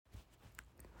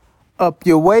Up,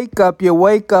 you wake up, you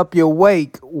wake up, you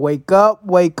wake. Wake up,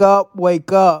 wake up,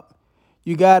 wake up.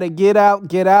 You got to get out,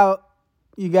 get out.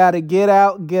 You got to get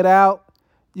out, get out.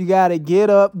 You got to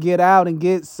get up, get out, and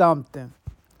get something.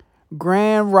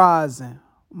 Grand Rising.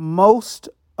 Most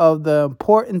of the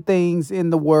important things in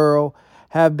the world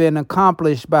have been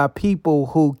accomplished by people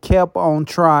who kept on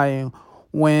trying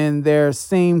when there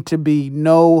seemed to be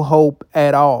no hope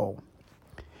at all.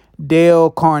 Dale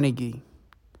Carnegie,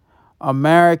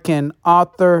 American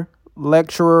author,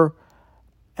 lecturer,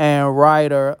 and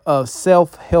writer of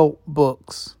self-help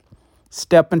books.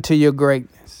 Step into your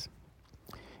greatness.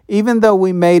 Even though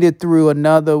we made it through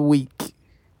another week,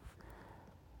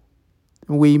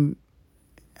 we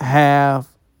have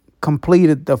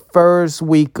completed the first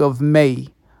week of May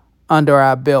under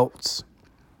our belts.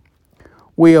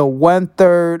 We are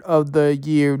 1/3 of the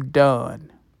year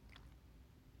done.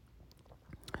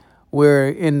 We're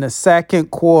in the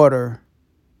second quarter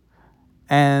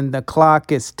and the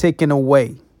clock is ticking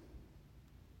away.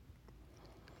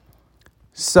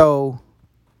 So,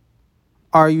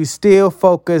 are you still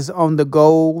focused on the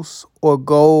goals or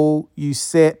goal you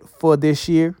set for this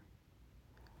year?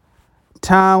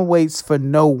 Time waits for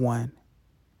no one,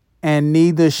 and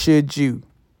neither should you.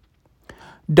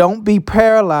 Don't be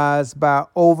paralyzed by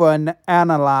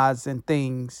overanalyzing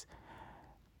things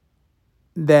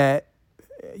that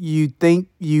you think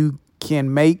you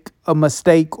can make a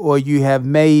mistake or you have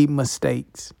made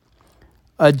mistakes.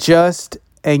 Adjust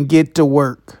and get to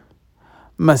work.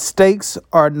 Mistakes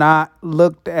are not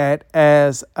looked at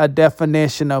as a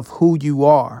definition of who you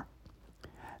are.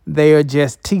 They are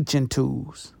just teaching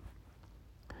tools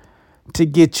to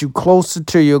get you closer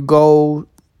to your goal,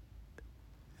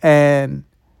 and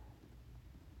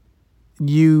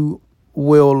you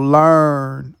will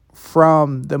learn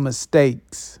from the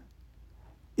mistakes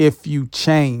if you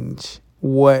change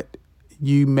what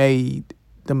you made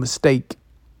the mistake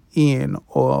in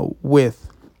or with.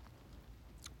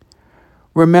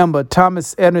 Remember,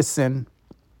 Thomas Edison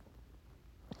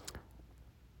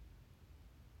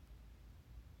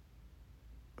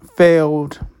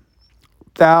failed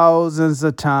thousands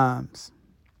of times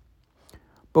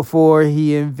before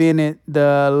he invented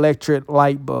the electric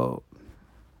light bulb.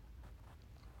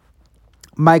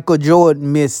 Michael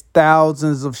Jordan missed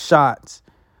thousands of shots,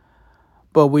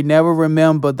 but we never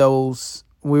remember those.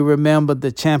 We remember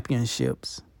the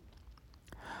championships.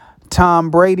 Tom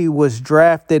Brady was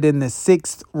drafted in the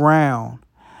 6th round,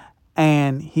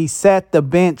 and he sat the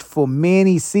bench for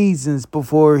many seasons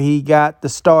before he got the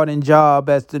starting job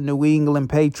as the New England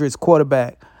Patriots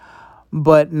quarterback.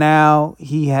 But now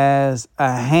he has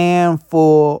a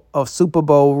handful of Super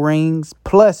Bowl rings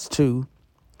plus 2,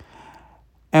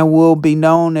 and will be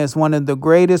known as one of the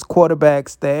greatest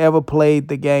quarterbacks that ever played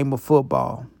the game of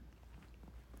football.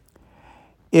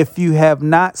 If you have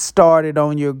not started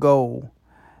on your goal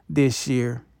this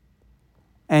year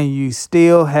and you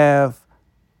still have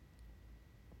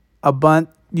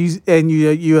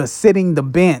you are sitting the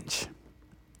bench,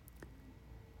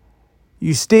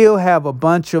 you still have a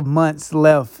bunch of months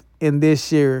left in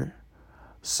this year.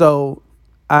 So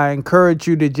I encourage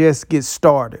you to just get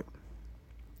started.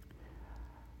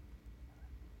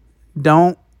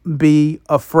 Don't be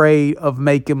afraid of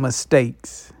making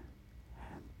mistakes.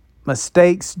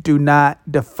 Mistakes do not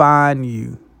define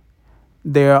you.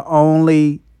 They're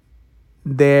only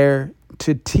there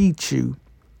to teach you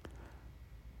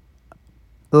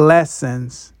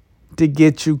lessons to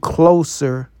get you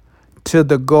closer to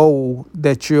the goal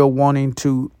that you're wanting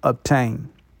to obtain.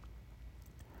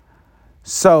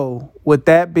 So, with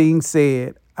that being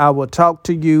said, I will talk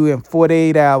to you in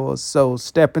 48 hours, so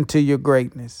step into your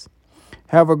greatness.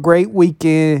 Have a great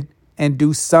weekend and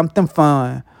do something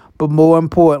fun, but more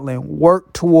importantly,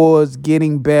 work towards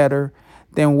getting better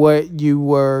than what you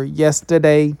were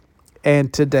yesterday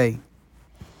and today.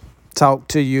 Talk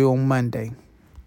to you on Monday.